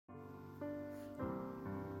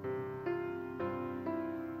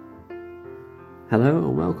Hello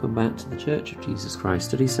and welcome back to the Church of Jesus Christ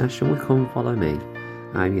study session with Come Follow Me.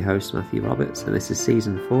 I'm your host Matthew Roberts and this is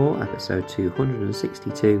Season 4, Episode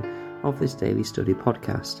 262 of this daily study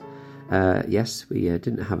podcast. Yes, we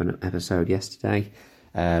didn't have an episode yesterday.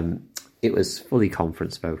 It was fully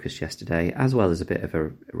conference focused yesterday, as well as a bit of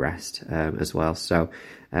a rest as well. So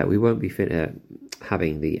we won't be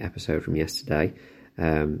having the episode from yesterday.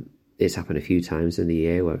 It's happened a few times in the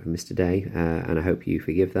year where I've missed a day, and I hope you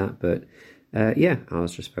forgive that. But I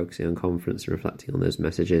was just focusing on conference and reflecting on those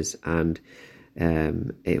messages, and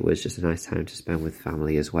it was just a nice time to spend with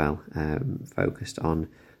family as well, focused on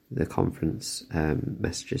the conference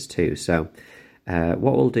messages too. So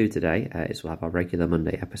what we'll do today is we'll have our regular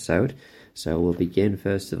Monday episode. So we'll begin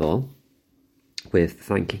first of all with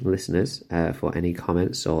thanking listeners for any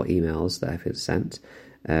comments or emails that have been sent.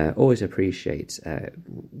 Always appreciate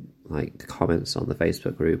like comments on the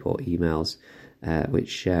Facebook group or emails which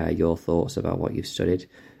share your thoughts about what you've studied.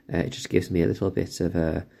 It just gives me a little bit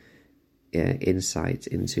of insight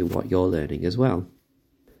into what you're learning as well.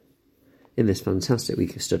 In this fantastic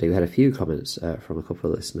week of study, we had a few comments from a couple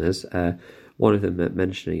of listeners. One of them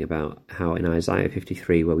mentioning about how in Isaiah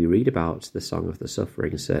 53, where we read about the song of the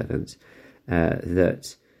suffering servant,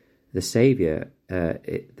 that the Saviour,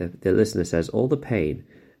 the listener says, all the pain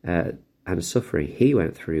and suffering he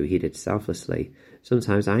went through, he did selflessly.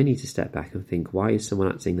 Sometimes I need to step back and think, why is someone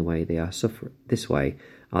acting the way they are this way?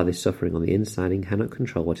 Are they suffering on the inside and cannot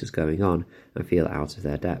control what is going on and feel out of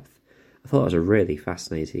their depth? I thought it was a really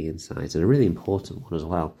fascinating insight and a really important one as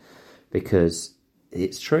well, because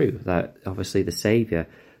it's true that obviously the Saviour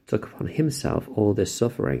took upon himself all this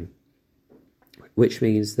suffering, which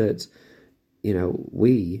means that, you know,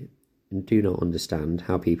 we do not understand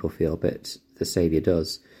how people feel, but the Saviour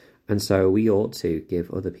does. And so we ought to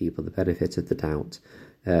give other people the benefit of the doubt,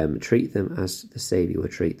 treat them as the Saviour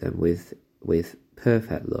would treat them, with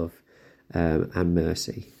perfect love and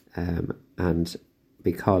mercy. And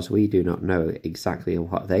because we do not know exactly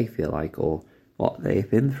what they feel like or what they've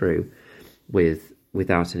been through,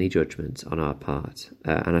 without any judgment on our part.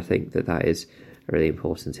 And I think that is a really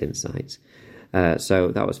important insight. So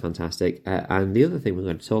that was fantastic. And the other thing we're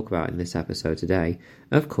going to talk about in this episode today,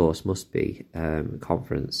 of course, must be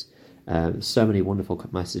conference. So many wonderful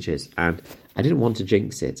messages, and I didn't want to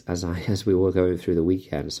jinx it as we were going through the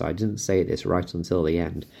weekend, so I didn't say this right until the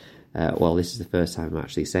end. This is the first time I'm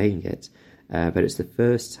actually saying it, but it's the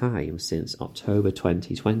first time since October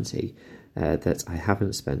 2020 that I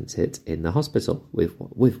haven't spent it in the hospital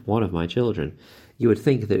with one of my children. You would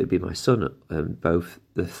think that it would be my son, both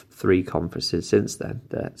the three conferences since then,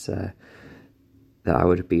 that I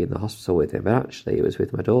would be in the hospital with him, but actually it was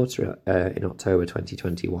with my daughter in October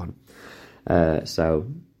 2021.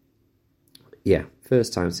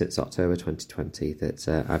 First time since October 2020 that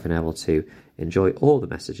I've been able to enjoy all the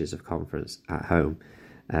messages of conference at home.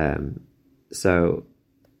 So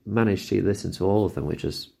managed to listen to all of them, which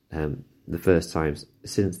was the first time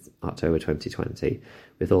since October 2020,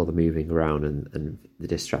 with all the moving around and the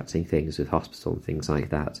distracting things with hospital and things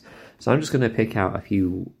like that. So I'm just going to pick out a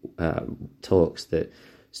few talks that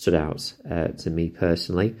stood out to me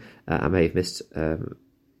personally. I may have missed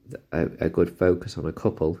a good focus on a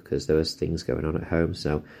couple because there was things going on at home,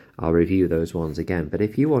 so I'll review those ones again. But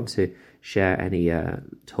if you want to share any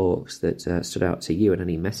talks that stood out to you and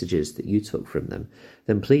any messages that you took from them,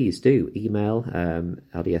 then please do email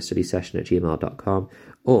ldsstudysession@gmail.com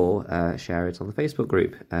or share it on the Facebook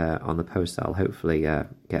group on the post that I'll hopefully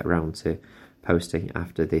get around to posting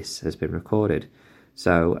after this has been recorded.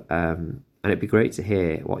 So and it'd be great to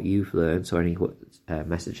hear what you've learned or any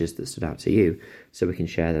messages that stood out to you, so we can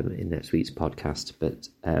share them in next week's podcast, but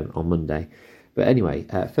on Monday. But anyway,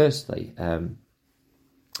 firstly, and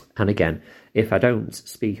again, if I don't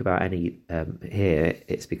speak about any here,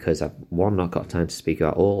 it's because I've, one, not got time to speak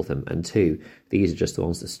about all of them, and two, these are just the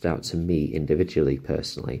ones that stood out to me individually,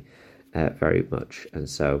 personally, very much. And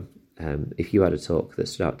so if you had a talk that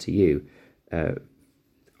stood out to you on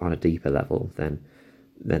a deeper level, then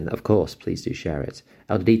of course, please do share it.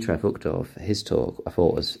 Elder Dietrich Uchtdorf, his talk, I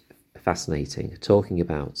thought was fascinating, talking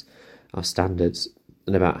about our standards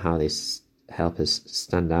and about how they help us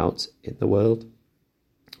stand out in the world,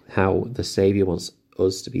 how the Saviour wants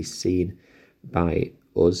us to be seen by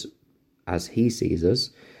us as he sees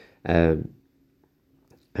us, and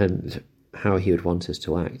how he would want us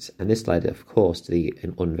to act. And this led, of course, to the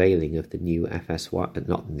unveiling of the new for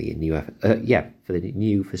the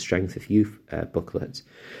new For Strength of Youth booklet,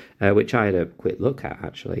 which I had a quick look at,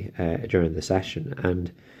 actually, during the session.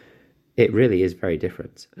 And it really is very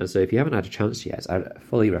different. And so if you haven't had a chance yet, I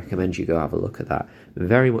fully recommend you go have a look at that.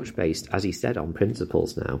 Very much based, as he said, on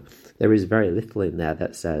principles now. There is very little in there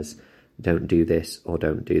that says, don't do this or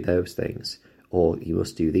don't do those things, or you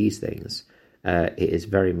must do these things. It is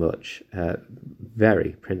very much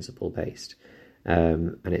very principle based.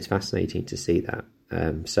 And it's fascinating to see that.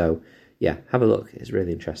 So yeah, have a look. It's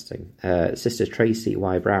really interesting. Sister Tracy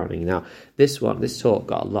Y. Browning. Now, this talk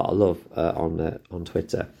got a lot of love on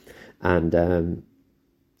Twitter. And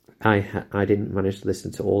I didn't manage to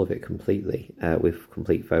listen to all of it completely with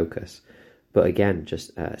complete focus, but again,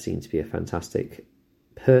 just seemed to be a fantastic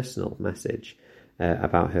personal message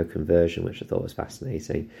about her conversion, which I thought was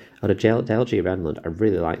fascinating. Elder Dale G. Renlund, I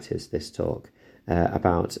really liked this talk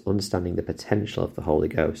about understanding the potential of the Holy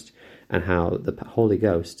Ghost and how the Holy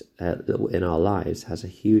Ghost in our lives has a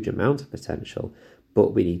huge amount of potential,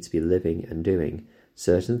 but we need to be living and doing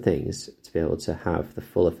certain things to be able to have the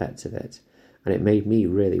full effect of it. And it made me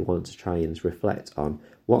really want to try and reflect on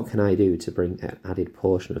what can I do to bring an added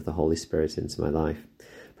portion of the Holy Spirit into my life.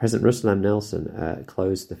 President Russell M. Nelson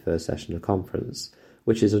closed the first session of conference,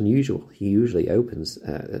 which is unusual. He usually opens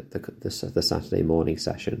the Saturday morning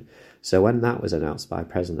session. So when that was announced by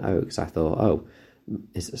President Oakes, I thought, oh,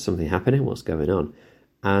 is there something happening? What's going on?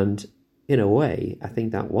 And in a way, I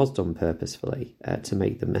think that was done purposefully to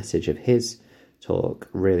make the message of his talk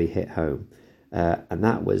really hit home. And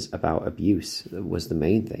that was about abuse. That was the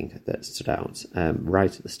main thing that stood out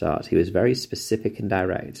right at the start. He was very specific and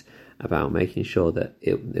direct about making sure that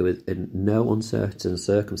it was in no uncertain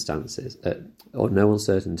circumstances or no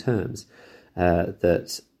uncertain terms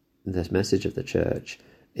that the message of the church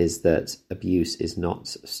is that abuse is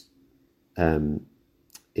not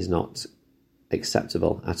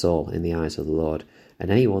acceptable at all in the eyes of the Lord, and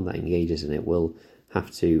anyone that engages in it will have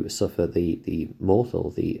to suffer the mortal,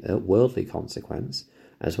 the worldly consequence,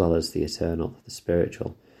 as well as the eternal, the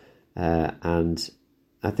spiritual. And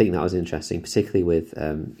I think that was interesting, particularly with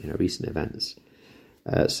recent events.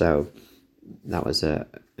 So that was an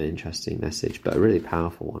interesting message, but a really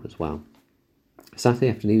powerful one as well. Saturday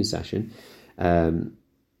afternoon session,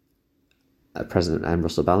 President M.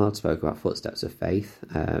 Russell Ballard spoke about footsteps of faith,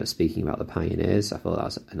 speaking about the pioneers. I thought that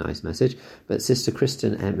was a nice message. But Sister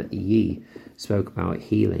Kristen M. Yee spoke about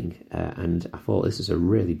healing, and I thought this was a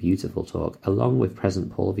really beautiful talk, along with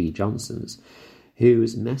President Paul V. Johnson's,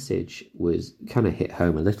 whose message was kind of hit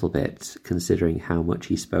home a little bit, considering how much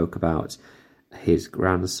he spoke about his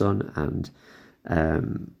grandson and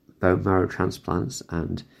bone marrow transplants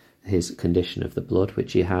and his condition of the blood,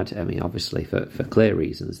 which he had. I mean, obviously for clear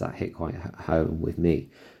reasons, that hit quite home with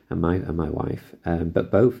me and my wife.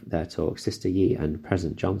 But both their talks, Sister Yee and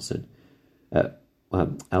President Johnson,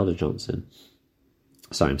 Elder Johnson.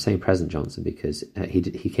 Sorry, I'm saying President Johnson because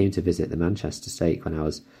he came to visit the Manchester stake when I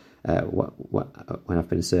was when I've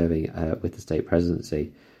been serving with the state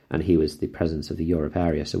presidency, and he was the president of the Europe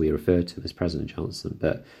area, so we referred to him as President Johnson.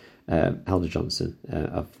 But Elder Johnson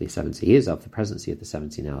of the 70. He is of the presidency of the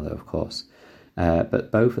 70 now, though, of course.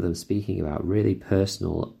 But both of them speaking about really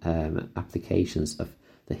personal applications of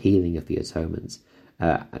the healing of the atonement.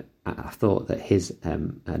 I thought that his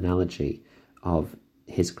analogy of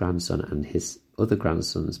his grandson and his other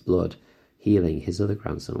grandson's blood healing his other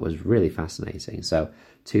grandson was really fascinating. So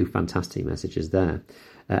two fantastic messages there.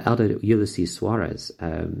 Elder Ulysses Suarez,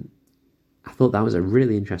 I thought that was a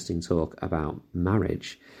really interesting talk about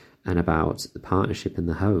marriage and about the partnership in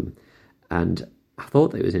the home. And I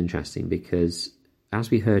thought that it was interesting because,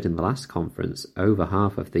 as we heard in the last conference, over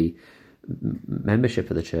half of the membership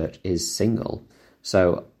of the church is single.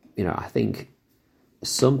 So, I think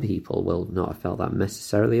some people will not have felt that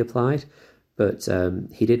necessarily applied, but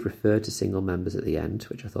he did refer to single members at the end,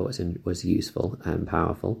 which I thought was useful and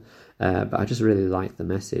powerful. But I just really liked the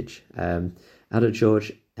message. Elder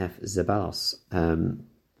George F. Zabalos,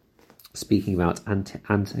 speaking about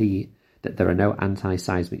that there are no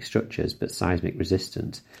anti-seismic structures, but seismic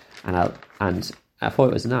resistant, and I thought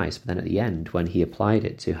it was nice. But then at the end, when he applied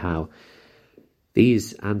it to how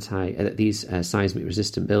these seismic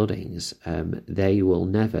resistant buildings, they will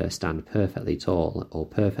never stand perfectly tall or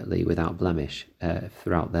perfectly without blemish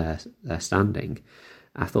throughout their standing.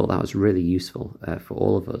 I thought that was really useful for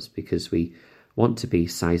all of us, because we want to be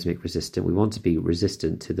seismic resistant. We want to be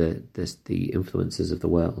resistant to the influences of the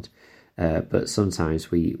world. But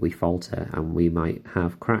sometimes we falter, and we might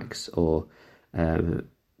have cracks or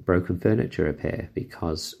broken furniture appear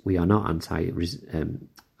because we are not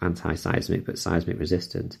anti-seismic but seismic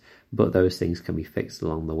resistant. But those things can be fixed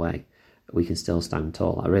along the way. We can still stand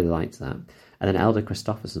tall. I really liked that. And then Elder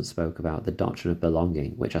Christopherson spoke about the doctrine of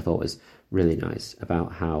belonging, which I thought was really nice,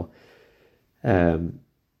 about how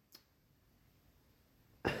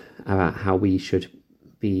about how we should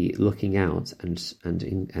be looking out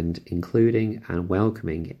and including and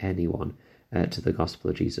welcoming anyone to the gospel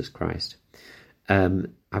of Jesus Christ.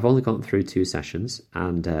 I've only gone through 2 sessions,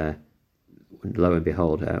 and lo and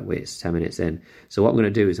behold, it's 10 minutes in. So what I'm going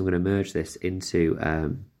to do is I'm going to merge this into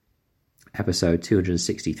episode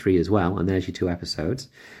 263 as well, and there's your 2 episodes,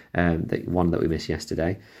 the one that we missed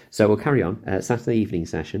yesterday. So we'll carry on. Saturday evening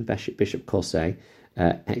session, Bishop Corset,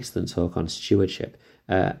 excellent talk on stewardship.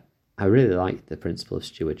 I really like the principle of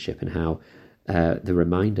stewardship and how the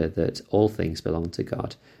reminder that all things belong to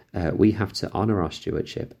God. We have to honour our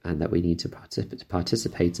stewardship, and that we need to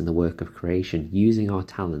participate in the work of creation using our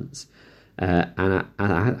talents. And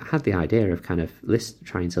I had the idea of kind of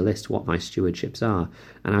trying to list what my stewardships are,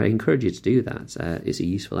 and I encourage you to do that. It's a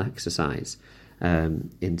useful exercise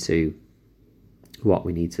into what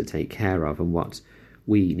we need to take care of and what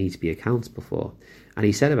we need to be accountable for. And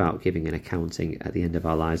he said about giving an accounting at the end of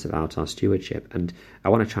our lives about our stewardship, and I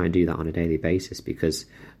want to try and do that on a daily basis, because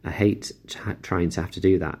I hate trying to have to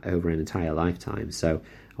do that over an entire lifetime. So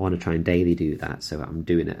I want to try and daily do that, so I'm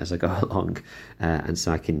doing it as I go along, and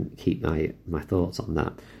so I can keep my thoughts on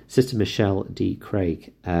that. Sister Michelle D.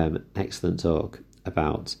 Craig, excellent talk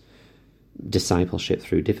about discipleship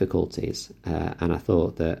through difficulties, and I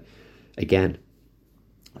thought that, again,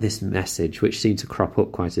 this message, which seemed to crop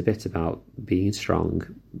up quite a bit about being strong,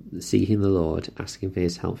 seeking the Lord, asking for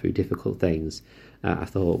his help through difficult things, I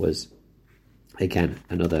thought was, again,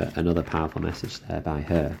 another powerful message there by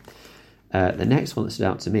her. The next one that stood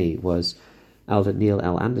out to me was Elder Neil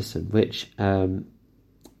L. Anderson, which,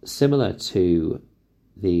 similar to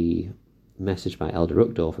the message by Elder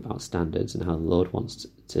Uchtdorf about standards and how the Lord wants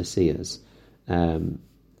to see us,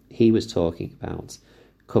 he was talking about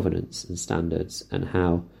covenants and standards, and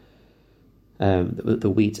how the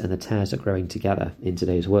wheat and the tares are growing together in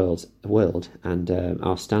today's world, and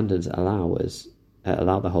our standards allow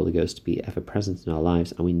the Holy Ghost to be ever present in our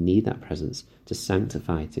lives, and we need that presence to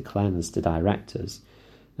sanctify, to cleanse, to direct us.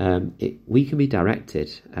 We can be directed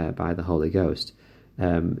by the Holy Ghost,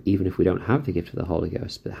 even if we don't have the gift of the Holy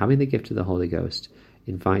Ghost. But having the gift of the Holy Ghost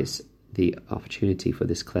invites the opportunity for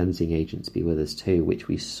this cleansing agent to be with us too, which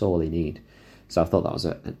we sorely need. So I thought that was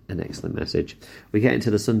an excellent message. We get into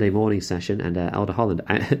the Sunday morning session, and Elder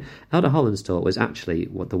Holland's talk was actually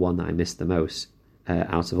the one that I missed the most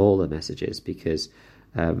out of all the messages, because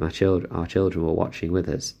our children were watching with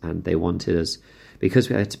us, and they wanted us, because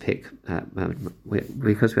we had to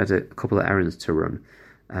because we had a couple of errands to run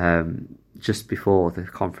just before the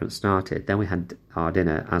conference started. Then we had our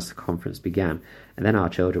dinner as the conference began, and then our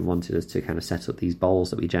children wanted us to kind of set up these bowls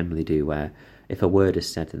that we generally do, where if a word is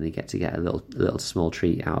said, then they get to get a little small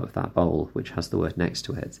treat out of that bowl, which has the word next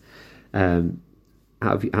to it.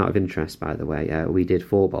 Out of interest, by the way, we did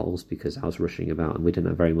 4 bowls because I was rushing about and we didn't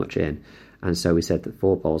have very much in, and so we said that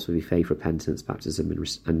 4 bowls would be faith, repentance, baptism,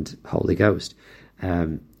 and Holy Ghost.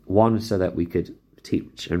 One, so that we could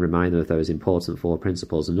teach and remind them of those important 4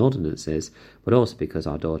 principles and ordinances, but also because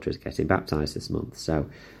our daughter is getting baptised this month. So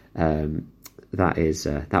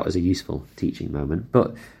that was a useful teaching moment.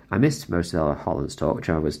 But I missed most of Elder Holland's talk, which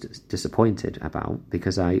I was disappointed about,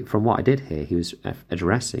 because from what I did hear, he was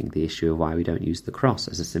addressing the issue of why we don't use the cross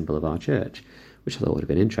as a symbol of our church, which I thought would have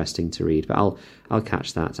been interesting to read. But I'll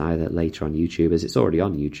catch that either later on YouTube, as it's already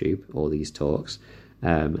on YouTube, all these talks.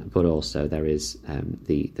 But also there is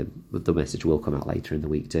the message will come out later in the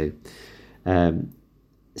week too.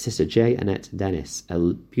 Sister J. Annette Dennis, a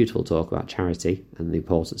beautiful talk about charity and the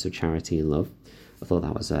importance of charity and love. I thought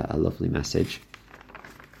that was a lovely message.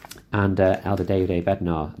 And Elder David A.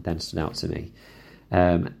 Bednar then stood out to me,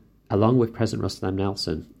 along with President Russell M.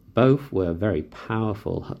 Nelson. Both were very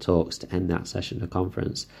powerful talks to end that session of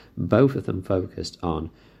conference. Both of them focused on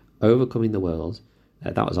overcoming the world.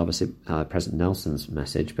 That was obviously President Nelson's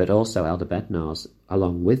message, but also Elder Bednar's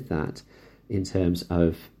along with that, in terms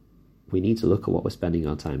of we need to look at what we're spending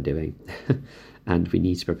our time doing, and we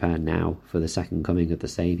need to prepare now for the second coming of the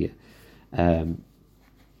Saviour.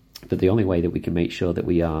 But the only way that we can make sure that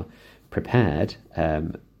we are prepared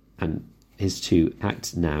and is to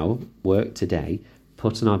act now, work today,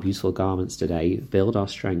 put on our beautiful garments today, build our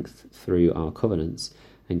strength through our covenants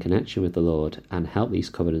in connection with the Lord, and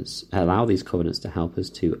allow these covenants to help us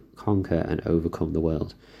to conquer and overcome the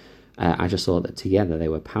world. I just thought that together they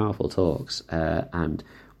were powerful talks, and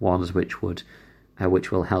ones which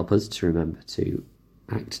will help us to remember to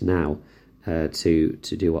act now, to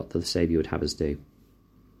do what the Saviour would have us do.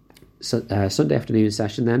 So, Sunday afternoon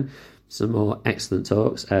session then, some more excellent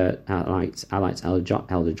talks. I liked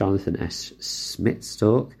Elder Jonathan S. Smith's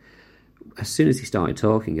talk. As soon as he started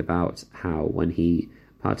talking about how when he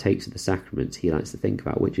partakes of the sacrament, he likes to think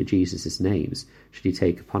about which of Jesus' names should he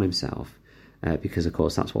take upon himself, because, of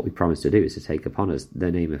course, that's what we promise to do, is to take upon us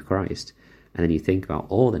the name of Christ. And then you think about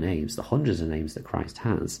all the names, the hundreds of names that Christ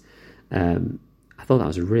has. I thought that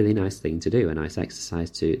was a really nice thing to do, a nice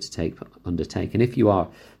exercise to undertake. And if you are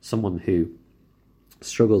someone who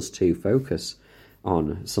struggles to focus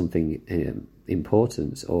on something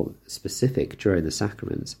important or specific during the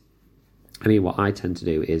sacraments, I mean, what I tend to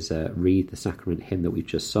do is read the sacrament hymn that we've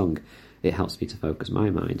just sung. It helps me to focus my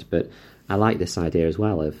mind. But I like this idea as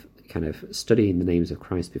well of kind of studying the names of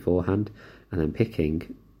Christ beforehand and then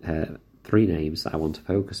picking 3 names that I want to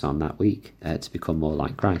focus on that week to become more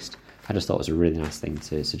like Christ. I just thought it was a really nice thing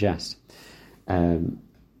to suggest.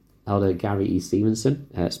 Elder Gary E. Stevenson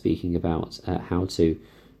speaking about how to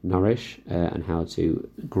nourish and how to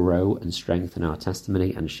grow and strengthen our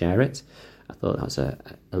testimony and share it. I thought that was a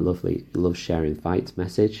lovely love sharing fight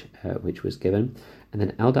message which was given. And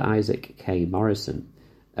then Elder Isaac K. Morrison,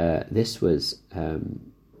 this was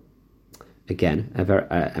again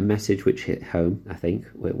a message which hit home, I think,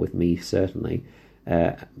 with me certainly.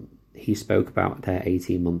 He spoke about their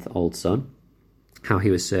 18-month-old son, how he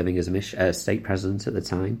was serving as a state president at the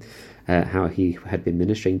time, how he had been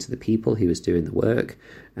ministering to the people, he was doing the work,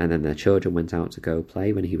 and then their children went out to go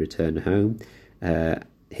play. When he returned home,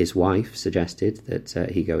 his wife suggested that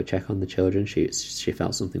he go check on the children. She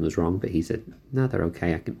felt something was wrong, but he said, no, they're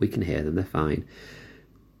okay, we can hear them, they're fine.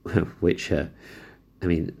 Which, I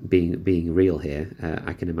mean, being real here,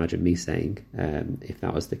 I can imagine me saying, if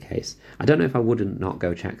that was the case. I don't know if I wouldn't not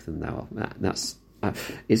go check them, though.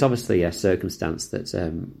 It's obviously a circumstance that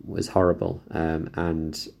was horrible,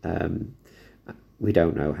 and we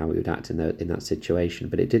don't know how we would act in that situation.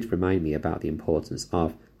 But it did remind me about the importance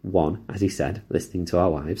of, 1, as he said, listening to our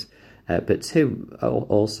wives, but 2,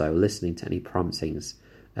 also listening to any promptings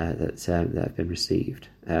that have been received.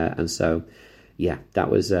 And so, yeah, that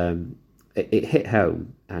was... It hit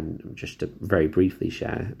home, and just to very briefly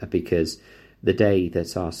share, because the day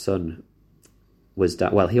that our son was...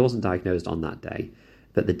 he wasn't diagnosed on that day,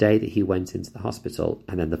 but the day that he went into the hospital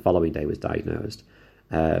and then the following day was diagnosed,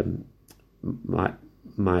 my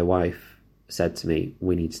wife said to me,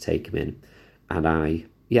 we need to take him in. And I,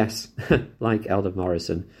 yes, like Elder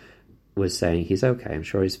Morrison was saying, he's okay, I'm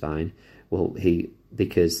sure he's fine. Well,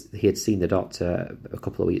 because he had seen the doctor a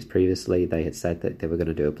couple of weeks previously, they had said that they were going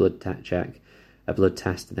to do a blood test,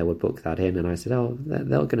 and they would book that in. And I said, oh, they're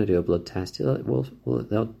going to do a blood test.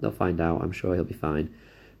 They'll find out. I'm sure he'll be fine.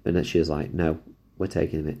 And then she was like, no, we're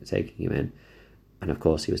taking him in. And of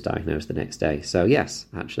course, he was diagnosed the next day. So yes,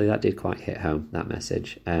 actually, that did quite hit home, that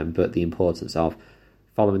message. But the importance of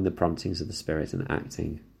following the promptings of the Spirit and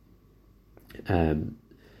acting,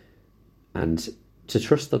 and to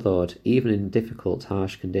trust the Lord, even in difficult,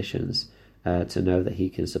 harsh conditions, to know that he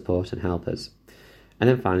can support and help us. And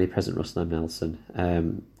then finally, President Russell M.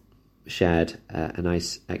 Nelson shared a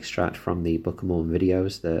nice extract from the Book of Mormon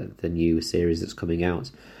videos, the new series that's coming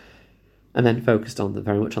out, and then focused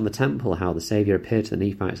very much on the temple, how the Saviour appeared to the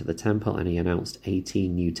Nephites at the temple, and he announced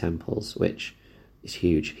 18 new temples, which is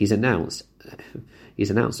huge. He's announced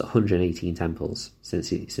 118 temples since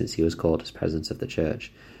he was called as president of the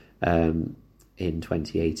church. In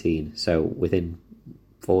 2018, so within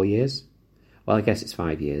 4 years, well, I guess it's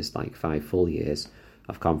 5 years, like 5 full years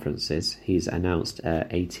of conferences, he's announced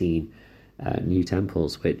 18 new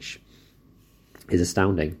temples, which is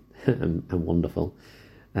astounding and wonderful,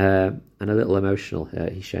 and a little emotional.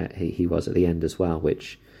 He was at the end as well,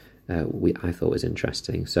 which I thought was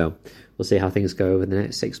interesting. So we'll see how things go over the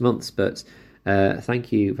next 6 months, but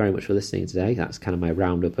thank you very much for listening today. That's kind of my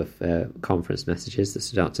roundup of conference messages that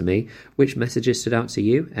stood out to me. Which messages stood out to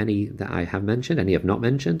you? Any that I have mentioned, any I've not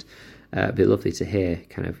mentioned? It'd be lovely to hear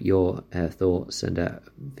kind of your thoughts and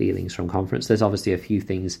feelings from conference. There's obviously a few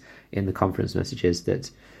things in the conference messages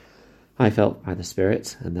that I felt by the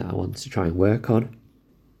Spirit and that I wanted to try and work on,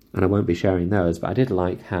 and I won't be sharing those, but I did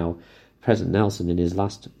like how President Nelson, in his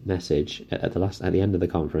last message at the end of the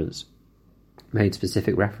conference, made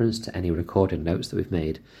specific reference to any recorded notes that we've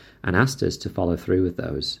made and asked us to follow through with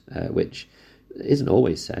those, which isn't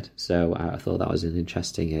always said. So I thought that was an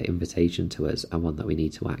interesting invitation to us, and one that we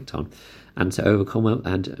need to act on and to overcome,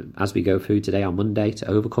 and as we go through today on Monday, to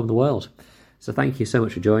overcome the world. So thank you so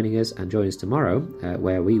much for joining us, and join us tomorrow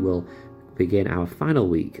where we will begin our final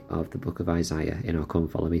week of the book of Isaiah in our Come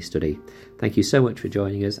Follow Me study. Thank you so much for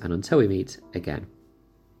joining us, and until we meet again.